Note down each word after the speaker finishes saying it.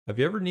Have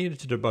you ever needed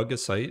to debug a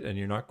site and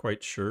you're not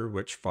quite sure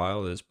which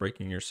file is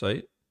breaking your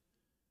site?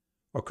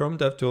 Well, Chrome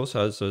DevTools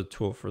has a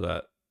tool for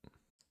that.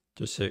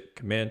 Just hit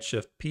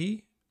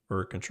Command-Shift-P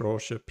or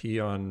Control-Shift-P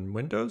on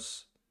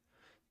Windows,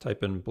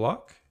 type in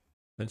block,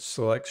 and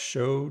select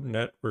Show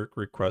Network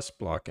Request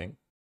Blocking.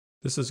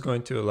 This is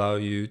going to allow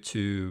you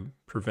to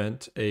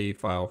prevent a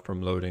file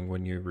from loading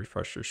when you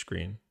refresh your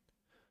screen.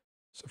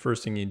 So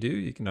first thing you do,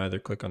 you can either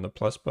click on the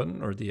plus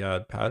button or the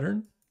add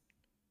pattern.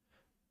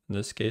 In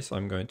this case,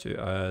 I'm going to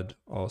add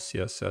all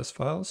CSS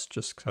files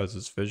just because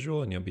it's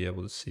visual and you'll be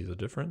able to see the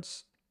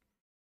difference.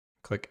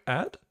 Click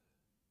add,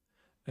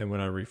 and when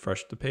I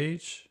refresh the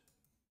page,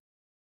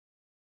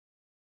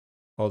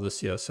 all the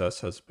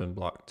CSS has been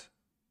blocked.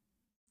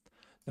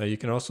 Now you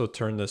can also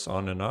turn this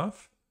on and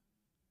off,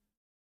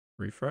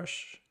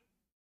 refresh,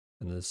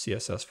 and the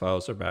CSS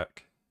files are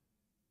back.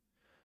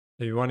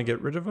 If you want to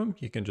get rid of them,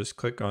 you can just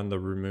click on the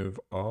remove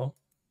all,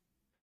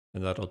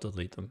 and that'll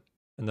delete them.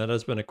 And that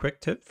has been a quick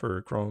tip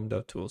for Chrome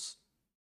DevTools.